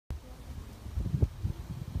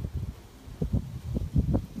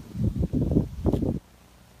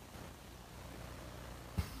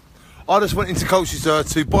I just went into Colchester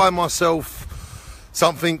to buy myself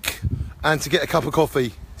something and to get a cup of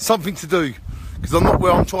coffee. Something to do, because I'm not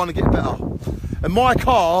where I'm trying to get better. And my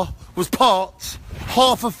car was parked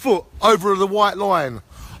half a foot over the white line.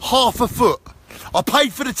 Half a foot. I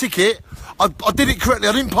paid for the ticket. I did it correctly.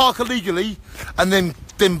 I didn't park illegally. And then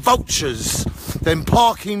them vultures, them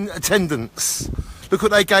parking attendants, look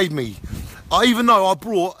what they gave me. Even though I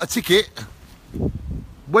brought a ticket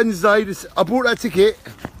Wednesday, I brought that ticket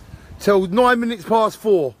till 9 minutes past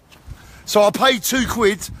 4. So I paid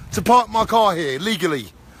 £2 to park my car here legally.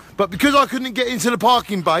 But because I couldn't get into the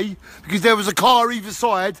parking bay, because there was a car either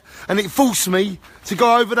side, and it forced me to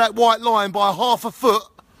go over that white line by half a foot,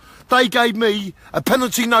 they gave me a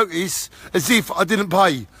penalty notice as if I didn't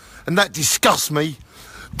pay. And that disgusts me.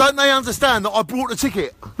 Don't they understand that I brought the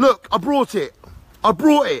ticket? Look, I brought it. I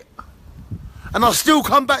brought it. And I still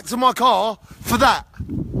come back to my car for that.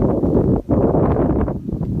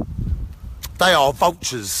 They are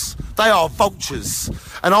vultures. They are vultures.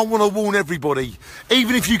 And I want to warn everybody,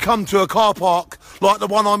 even if you come to a car park like the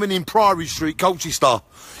one I'm in Priory Street, Colchester,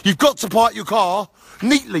 you've got to park your car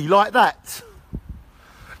neatly like that.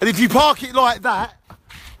 And if you park it like that,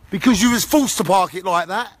 because you was forced to park it like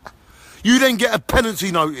that, you then get a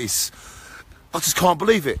penalty notice. I just can't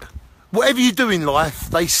believe it. Whatever you do in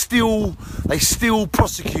life, they still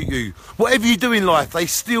prosecute you. Whatever you do in life, they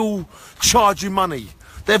still charge you money.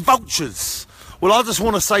 They're vultures. Well, I just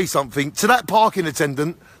want to say something to that parking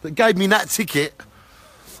attendant that gave me that ticket.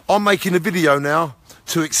 I'm making a video now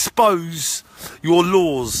to expose your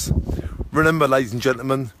laws. Remember, ladies and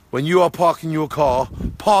gentlemen, when you are parking your car,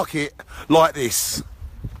 park it like this.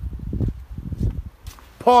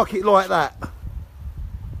 Park it like that.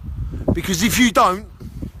 Because if you don't,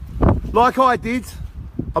 like I did,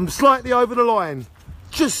 I'm slightly over the line.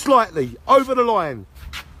 Just slightly over the line.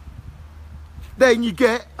 Then you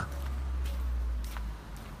get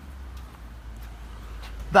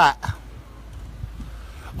that.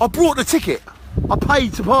 I brought the ticket. I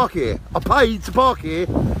paid to park here. I paid to park here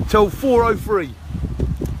till 4:03.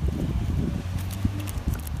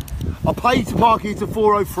 I paid to park here till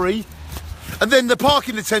 4:03. And then the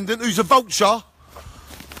parking attendant, who's a vulture,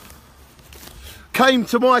 came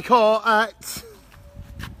to my car at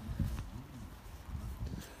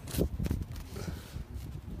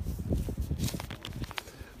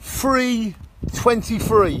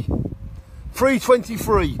 3:23.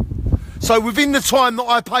 3:23. So within the time that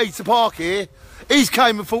I paid to park here, he's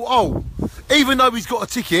came and thought, oh, even though he's got a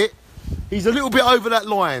ticket, he's a little bit over that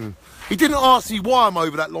line. He didn't ask me why I'm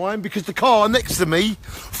over that line, because the car next to me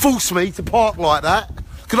forced me to park like that.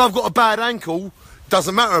 Because I've got a bad ankle,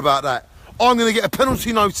 doesn't matter about that. I'm going to get a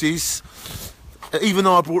penalty notice, even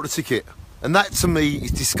though I brought the ticket. And that to me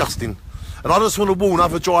is disgusting. And I just want to warn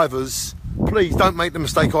other drivers, please don't make the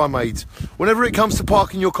mistake I made. Whenever it comes to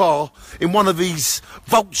parking your car in one of these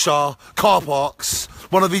vulture car parks,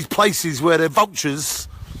 one of these places where they're vultures,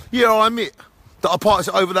 yeah, I admit that I parked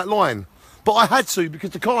it over that line. But I had to, because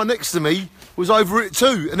the car next to me was over it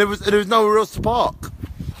too, and there was nowhere else to park.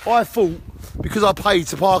 I thought, because I paid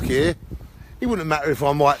to park here, it wouldn't matter if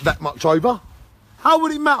I'm like that much over. How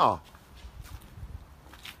would it matter?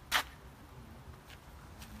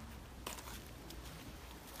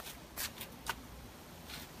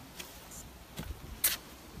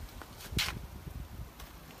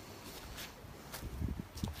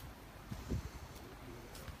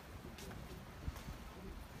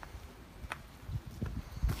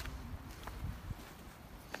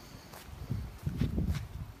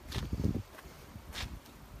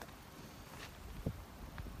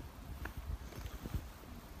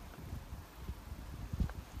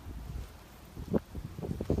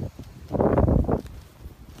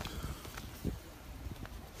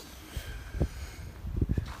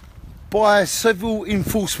 By a civil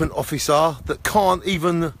enforcement officer that can't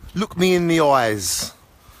even look me in the eyes,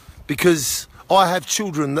 because I have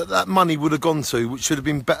children that money would have gone to, which should have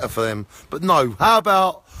been better for them. But no, how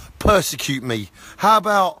about persecute me? How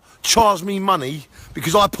about charge me money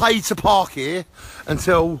because I paid to park here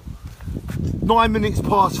until 9 minutes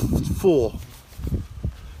past 4.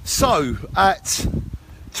 So at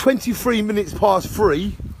 23 minutes past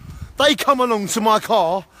 3, they come along to my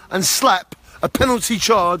car and slap a penalty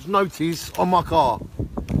charge notice on my car.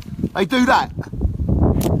 They do that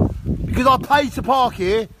because I paid to park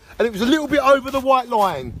here and it was a little bit over the white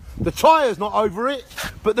line. The tyre's not over it,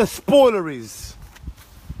 but the spoiler is.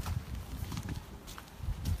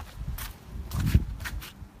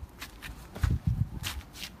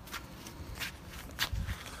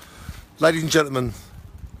 Ladies and gentlemen,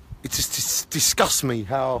 it just disgusts me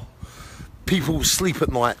how people sleep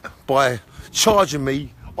at night by charging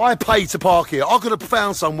me I pay to park here. I could have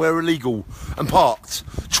found somewhere illegal and parked,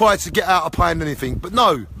 tried to get out of paying anything, but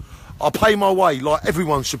no. I pay my way like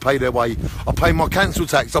everyone should pay their way. I pay my council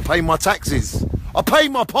tax, I pay my taxes. I pay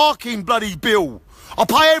my parking bloody bill. I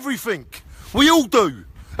pay everything. We all do.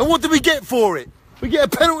 And what do we get for it? We get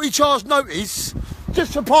a penalty charge notice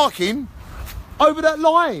just for parking over that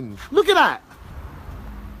line. Look at that.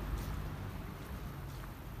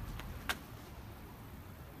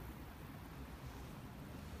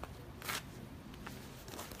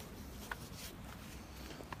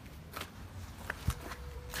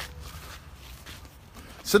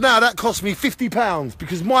 So now that cost me £50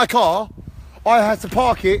 because my car, I had to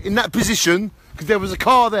park it in that position because there was a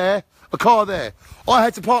car there. I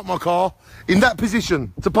had to park my car in that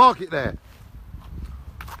position to park it there.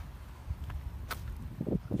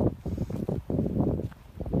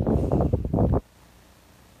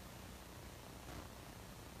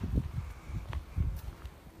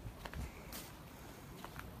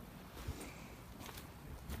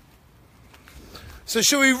 So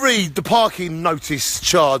shall we read the parking notice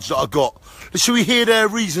charge that I got? Shall we hear their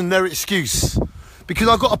reason, their excuse? Because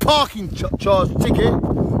I got a parking charge ticket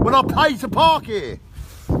when I paid to park here.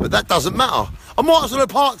 But that doesn't matter. I might as well have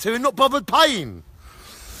parked here and not bothered paying.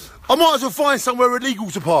 I might as well find somewhere illegal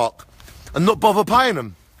to park and not bother paying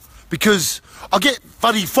them. Because I get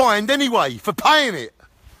bloody fined anyway for paying it.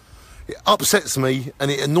 It upsets me and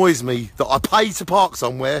it annoys me that I pay to park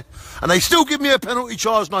somewhere and they still give me a penalty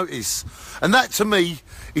charge notice. And that to me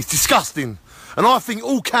is disgusting. And I think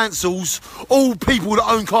all councils, all people that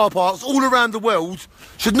own car parks all around the world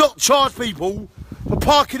should not charge people for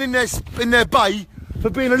parking in their bay for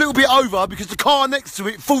being a little bit over because the car next to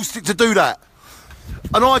it forced it to do that.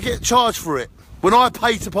 And I get charged for it when I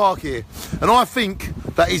pay to park here. And I think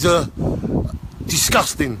that is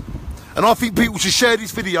disgusting. And I think people should share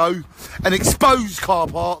this video and expose car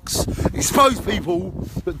parks, expose people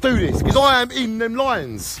that do this, because I am in them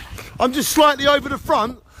lines. I'm just slightly over the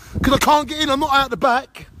front because I can't get in. I'm not out the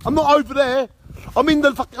back. I'm not over there. I'm in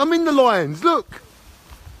the lines. Look,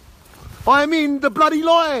 I am in the bloody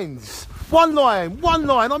lines. One line.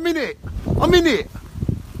 I'm in it.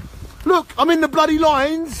 Look, I'm in the bloody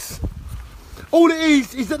lines. All it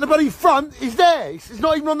is that the bloody front is there. It's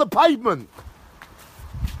not even on the pavement.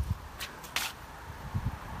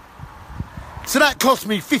 So that cost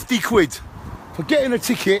me 50 quid for getting a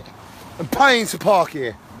ticket and paying to park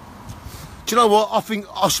here. Do you know what? I think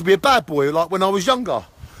I should be a bad boy like when I was younger.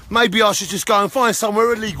 Maybe I should just go and find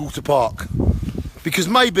somewhere illegal to park. Because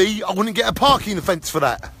maybe I wouldn't get a parking offence for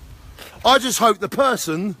that. I just hope the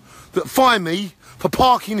person that fined me for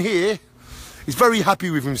parking here is very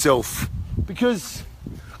happy with himself. Because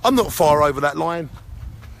I'm not far over that line.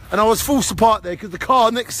 And I was forced to park there because the car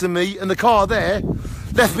next to me and the car there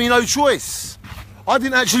left me no choice. I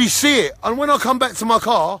didn't actually see it. And when I come back to my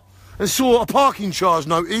car and saw a parking charge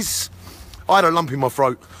notice, I had a lump in my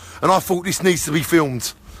throat. And I thought this needs to be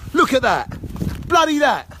filmed. Look at that. Bloody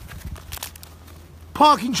that.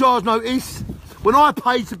 Parking charge notice. When I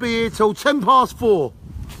paid to be here till 4:10,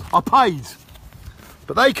 I paid.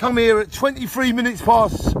 But they come here at 23 minutes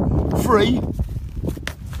past 3.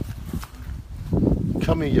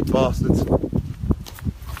 Come here, you bastards.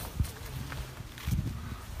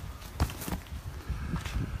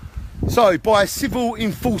 So, by a civil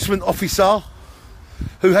enforcement officer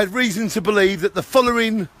who had reason to believe that the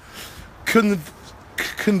following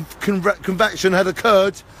conviction had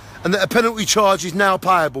occurred and that a penalty charge is now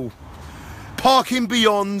payable. Parking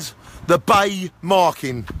beyond the bay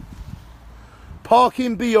marking.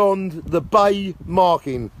 Parking beyond the bay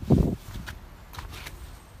marking.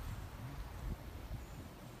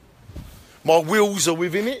 My wheels are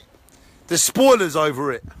within it. There's spoilers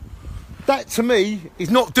over it. That to me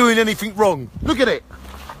is not doing anything wrong. Look at it.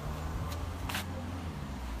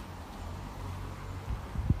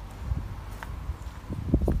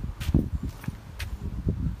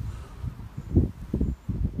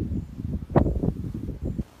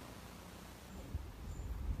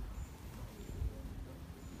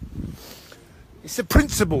 It's a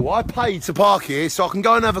principle. I paid to park here so I can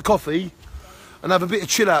go and have a coffee and have a bit of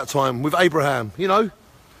chill out time with Abraham, you know?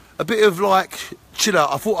 A bit of like chill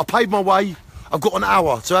out. I thought I paid my way. I've got an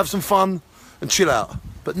hour to have some fun and chill out.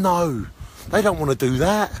 But no, they don't want to do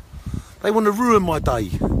that. They want to ruin my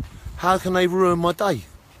day. How can they ruin my day?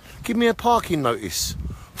 Give me a parking notice.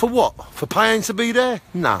 For what? For paying to be there?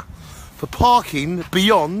 Nah. For parking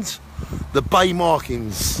beyond the bay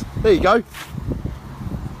markings. There you go.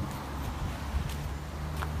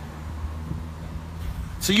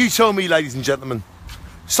 So you tell me, ladies and gentlemen,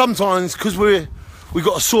 sometimes because we've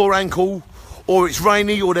got a sore ankle, or it's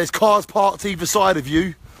rainy, or there's cars parked either side of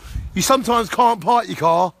you, you sometimes can't park your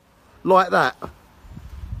car like that.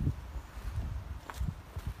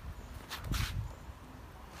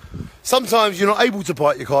 Sometimes you're not able to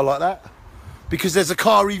park your car like that because there's a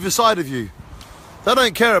car either side of you. They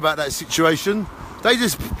don't care about that situation. They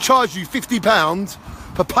just charge you £50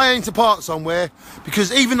 for paying to park somewhere,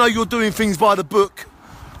 because even though you're doing things by the book,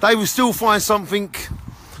 they will still find something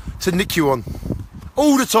to nick you on.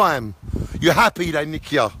 All the time. You're happy, they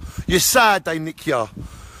nick you. You're sad, they nick you.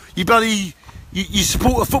 You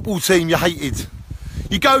support a football team you hated.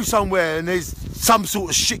 You go somewhere and there's some sort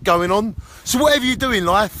of shit going on. So whatever you do in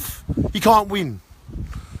life, you can't win.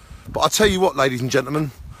 But I tell you what, ladies and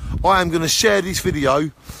gentlemen, I am going to share this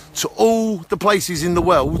video to all the places in the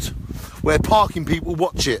world where parking people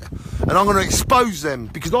watch it. And I'm going to expose them,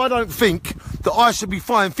 because I don't think that I should be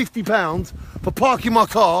fined £50 for parking my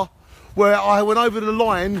car where I went over the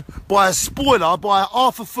line by a spoiler, by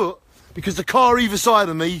half a foot, because the car either side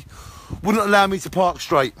of me wouldn't allow me to park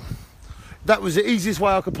straight. That was the easiest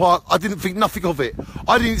way I could park. I didn't think nothing of it.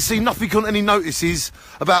 I didn't see nothing on any notices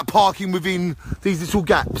about parking within these little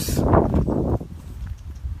gaps.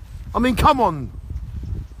 I mean, come on.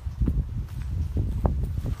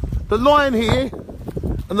 The line here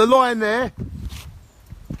and the line there,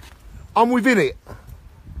 I'm within it.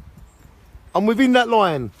 I'm within that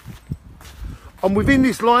line. I'm within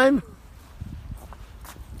this line.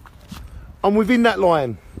 I'm within that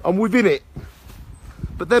line. I'm within it.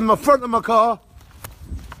 But then my front of my car,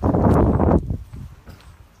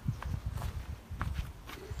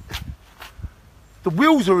 the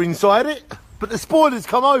wheels are inside it, but the spoilers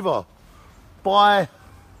come over by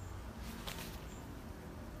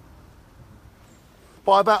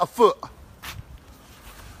about a foot.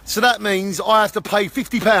 So that means I have to pay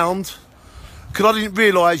 £50 because I didn't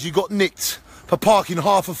realise you got nicked for parking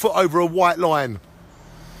half a foot over a white line.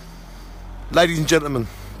 Ladies and gentlemen,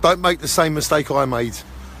 don't make the same mistake I made.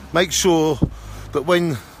 Make sure that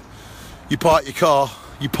when you park your car,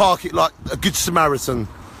 you park it like a good Samaritan.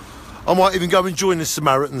 I might even go and join the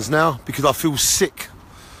Samaritans now because I feel sick.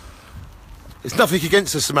 It's nothing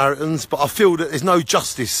against the Samaritans, but I feel that there's no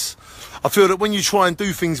justice. I feel that when you try and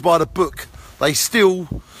do things by the book, they still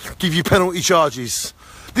give you penalty charges.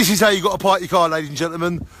 This is how you got to park your car, ladies and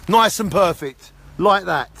gentlemen. Nice and perfect, like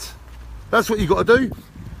that. That's what you got to do.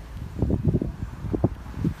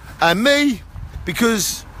 And me,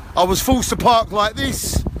 because I was forced to park like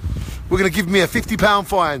this, we're going to give me a £50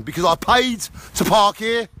 fine because I paid to park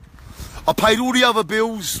here. I paid all the other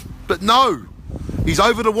bills, but no, he's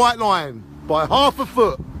over the white line by half a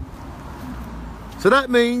foot. So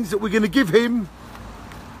that means that we're going to give him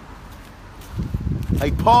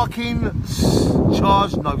a parking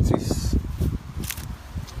charge notice.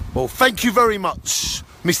 Well, thank you very much,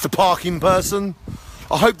 Mr. Parking Person.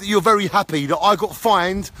 I hope that you're very happy that I got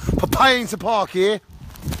fined for paying to park here.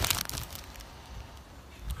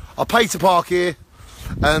 I pay to park here,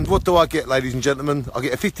 and what do I get, ladies and gentlemen? I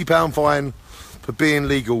get a £50 fine for being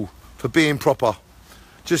legal, for being proper,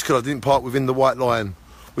 just because I didn't park within the white line,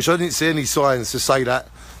 which I didn't see any signs to say that,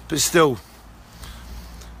 but still,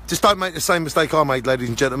 just don't make the same mistake I made, ladies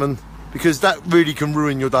and gentlemen, because that really can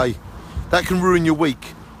ruin your day. That can ruin your week.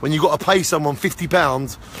 When you've got to pay someone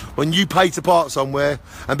 £50 when you pay to park somewhere,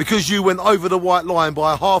 and because you went over the white line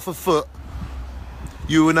by half a foot,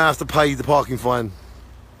 you will now have to pay the parking fine.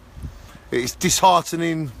 It is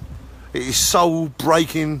disheartening, it is soul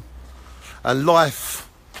breaking, and life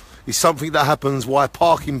is something that happens why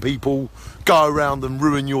parking people go around and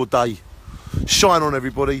ruin your day. Shine on,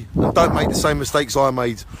 everybody, and don't make the same mistakes I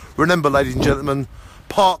made. Remember, ladies and gentlemen,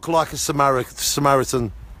 park like a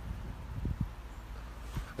Samaritan.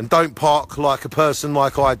 And don't park like a person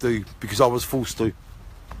like I do, because I was forced to.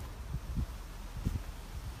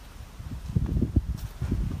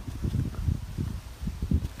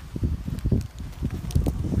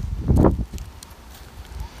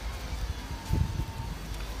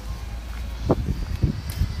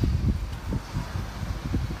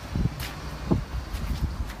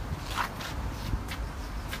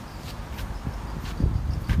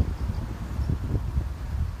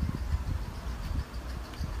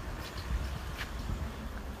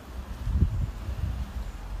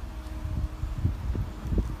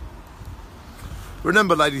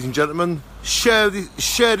 Remember, ladies and gentlemen, share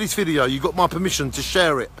this video. You got my permission to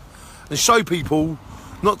share it and show people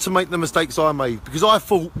not to make the mistakes I made, because I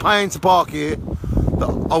thought paying to park here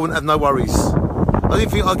that I wouldn't have no worries. I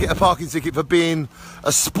didn't think I'd get a parking ticket for being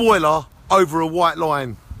a spoiler over a white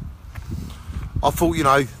line. I thought, you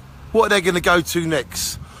know, what are they going to go to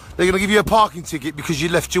next? They're going to give you a parking ticket because you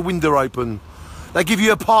left your window open. They give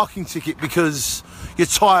you a parking ticket because your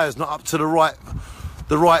tyre's not up to the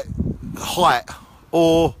the right height,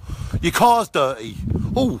 or your car's dirty.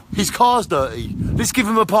 Oh, his car's dirty. Let's give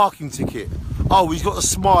him a parking ticket. Oh, he's got a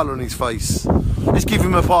smile on his face. Let's give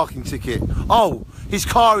him a parking ticket. Oh, his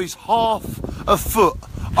car is half a foot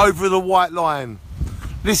over the white line.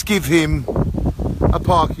 Let's give him a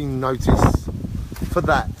parking notice for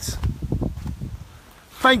that.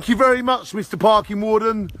 Thank you very much, Mr. Parking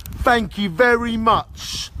Warden. Thank you very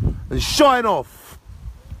much. And shine off.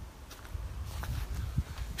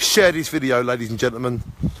 Share this video, ladies and gentlemen,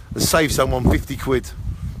 and save someone 50 quid,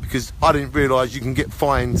 because I didn't realise you can get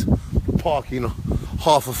fined parking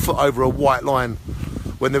half a foot over a white line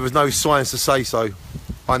when there was no signs to say so.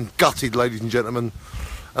 I'm gutted, ladies and gentlemen,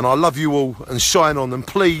 and I love you all, and shine on. And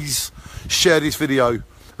please share this video,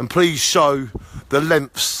 and please show the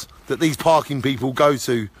lengths that these parking people go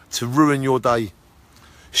to ruin your day.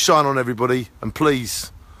 Shine on, everybody, and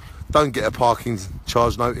please don't get a parking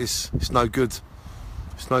charge notice. It's no good.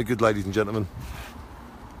 It's no good, ladies and gentlemen.